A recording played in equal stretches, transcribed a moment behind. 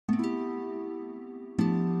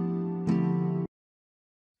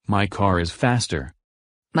My car is faster.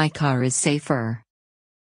 My car is safer.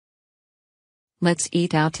 Let's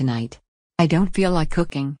eat out tonight. I don't feel like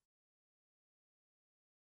cooking.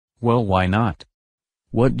 Well, why not?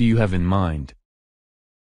 What do you have in mind?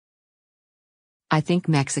 I think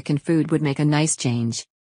Mexican food would make a nice change.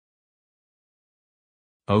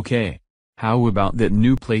 Okay. How about that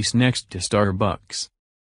new place next to Starbucks?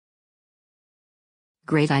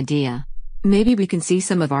 Great idea. Maybe we can see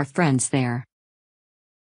some of our friends there.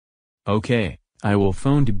 Okay, I will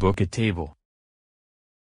phone to book a table.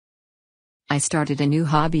 I started a new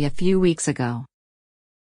hobby a few weeks ago.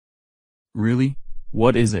 Really?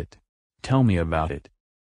 What is it? Tell me about it.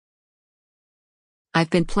 I've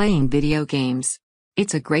been playing video games.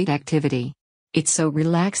 It's a great activity. It's so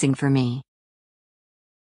relaxing for me.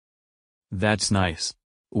 That's nice.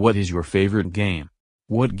 What is your favorite game?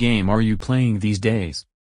 What game are you playing these days?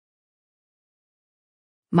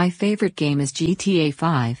 My favorite game is GTA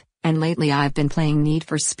 5, and lately I've been playing Need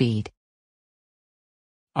for Speed.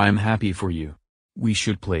 I'm happy for you. We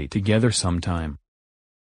should play together sometime.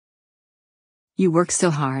 You work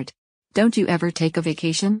so hard. Don't you ever take a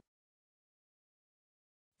vacation?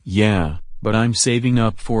 Yeah, but I'm saving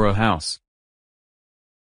up for a house.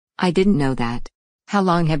 I didn't know that. How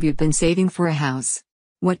long have you been saving for a house?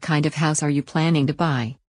 What kind of house are you planning to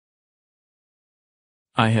buy?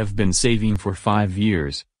 I have been saving for 5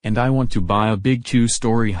 years, and I want to buy a big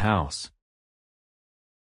 2-story house.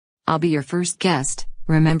 I'll be your first guest,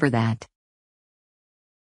 remember that.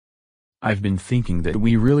 I've been thinking that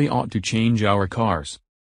we really ought to change our cars.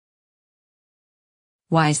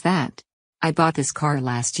 Why's that? I bought this car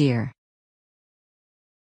last year.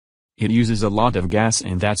 It uses a lot of gas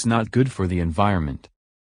and that's not good for the environment.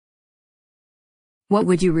 What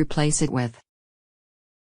would you replace it with?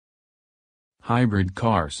 Hybrid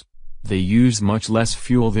cars. They use much less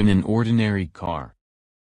fuel than an ordinary car.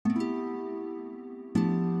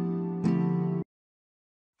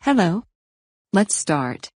 Hello. Let's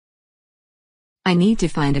start. I need to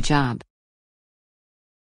find a job.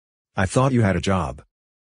 I thought you had a job.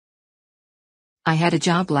 I had a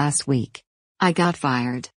job last week. I got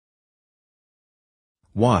fired.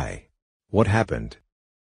 Why? What happened?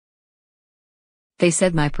 They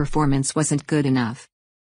said my performance wasn't good enough.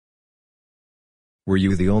 Were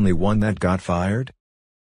you the only one that got fired?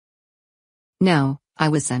 No, I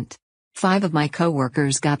wasn't. 5 of my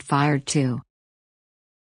coworkers got fired too.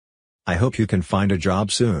 I hope you can find a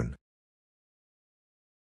job soon.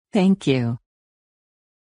 Thank you.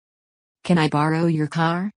 Can I borrow your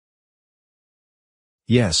car?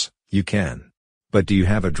 Yes, you can. But do you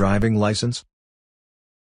have a driving license?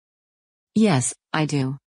 Yes, I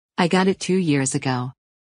do. I got it 2 years ago.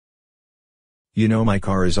 You know my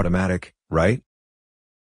car is automatic, right?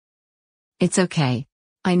 It's okay.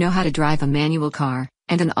 I know how to drive a manual car,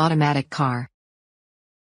 and an automatic car.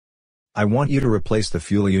 I want you to replace the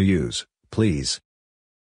fuel you use, please.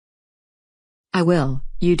 I will,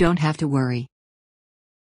 you don't have to worry.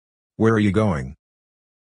 Where are you going?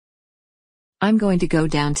 I'm going to go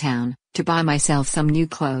downtown, to buy myself some new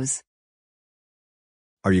clothes.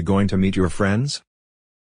 Are you going to meet your friends?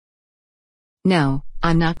 No,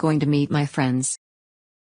 I'm not going to meet my friends.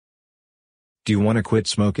 Do you want to quit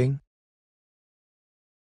smoking?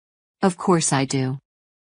 Of course I do.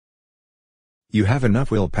 You have enough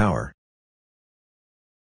willpower.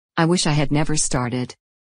 I wish I had never started.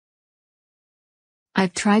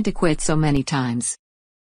 I've tried to quit so many times.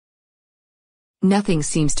 Nothing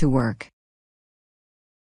seems to work.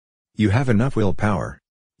 You have enough willpower.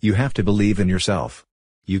 You have to believe in yourself.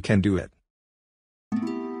 You can do it.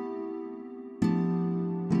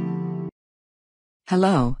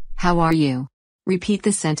 Hello, how are you? Repeat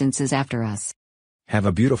the sentences after us. Have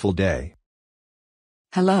a beautiful day.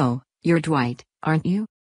 Hello, you're Dwight, aren't you?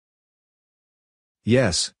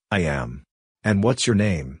 Yes, I am. And what's your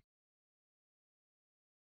name?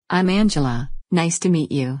 I'm Angela, nice to meet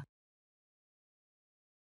you.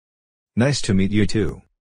 Nice to meet you too.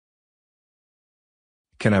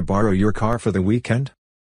 Can I borrow your car for the weekend?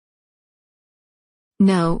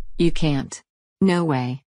 No, you can't. No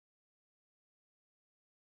way.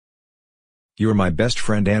 You're my best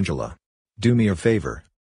friend Angela. Do me a favor.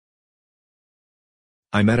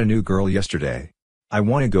 I met a new girl yesterday. I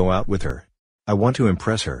want to go out with her. I want to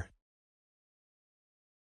impress her.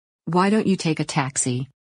 Why don't you take a taxi?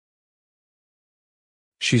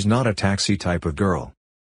 She's not a taxi type of girl.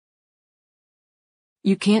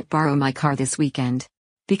 You can't borrow my car this weekend.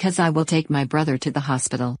 Because I will take my brother to the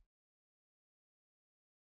hospital.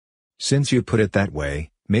 Since you put it that way,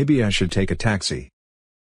 maybe I should take a taxi.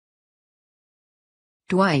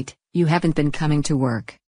 Dwight, you haven't been coming to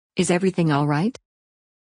work. Is everything all right?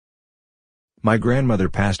 My grandmother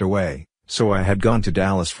passed away, so I had gone to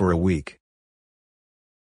Dallas for a week.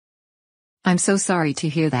 I'm so sorry to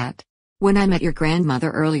hear that. When I met your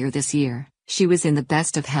grandmother earlier this year, she was in the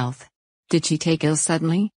best of health. Did she take ill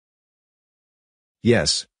suddenly?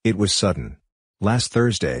 Yes, it was sudden. Last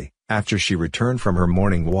Thursday, after she returned from her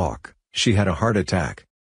morning walk, she had a heart attack.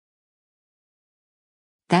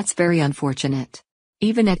 That's very unfortunate.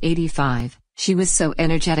 Even at 85, she was so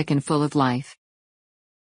energetic and full of life.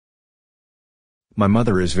 My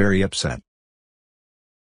mother is very upset.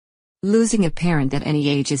 Losing a parent at any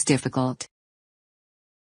age is difficult.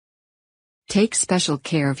 Take special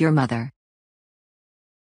care of your mother.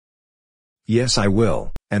 Yes, I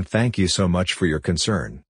will, and thank you so much for your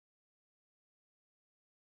concern.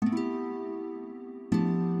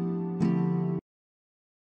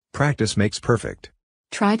 Practice makes perfect.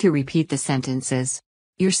 Try to repeat the sentences.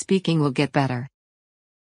 Your speaking will get better.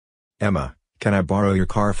 Emma, can I borrow your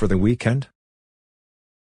car for the weekend?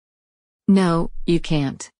 No, you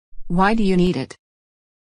can't. Why do you need it?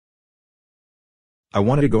 I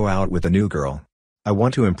wanted to go out with a new girl. I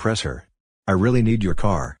want to impress her. I really need your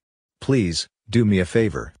car. Please, do me a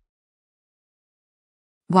favor.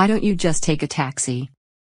 Why don't you just take a taxi?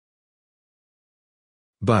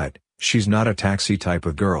 But, she's not a taxi type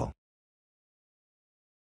of girl.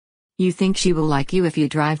 You think she will like you if you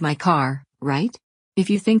drive my car, right? If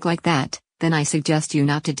you think like that, then I suggest you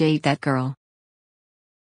not to date that girl.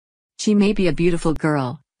 She may be a beautiful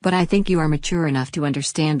girl, but I think you are mature enough to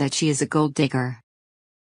understand that she is a gold digger.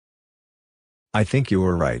 I think you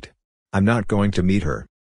are right. I'm not going to meet her.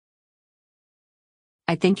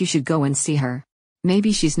 I think you should go and see her.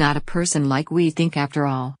 Maybe she's not a person like we think after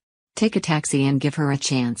all. Take a taxi and give her a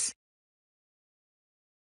chance.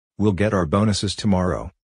 We'll get our bonuses tomorrow.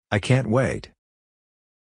 I can't wait.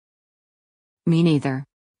 Me neither.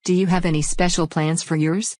 Do you have any special plans for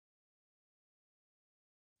yours?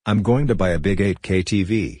 I'm going to buy a big 8K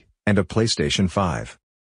TV, and a PlayStation 5.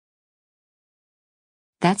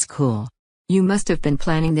 That's cool. You must have been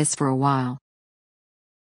planning this for a while.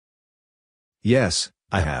 Yes,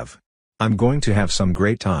 I have. I'm going to have some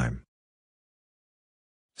great time.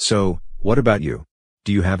 So, what about you?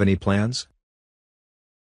 Do you have any plans?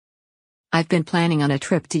 I've been planning on a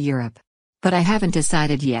trip to Europe. But I haven't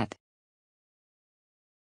decided yet.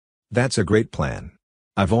 That's a great plan.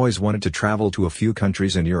 I've always wanted to travel to a few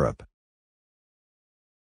countries in Europe.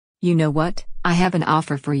 You know what? I have an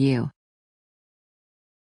offer for you.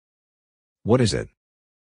 What is it?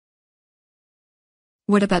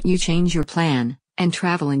 What about you change your plan, and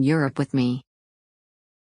travel in Europe with me?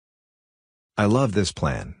 I love this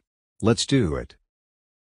plan. Let's do it.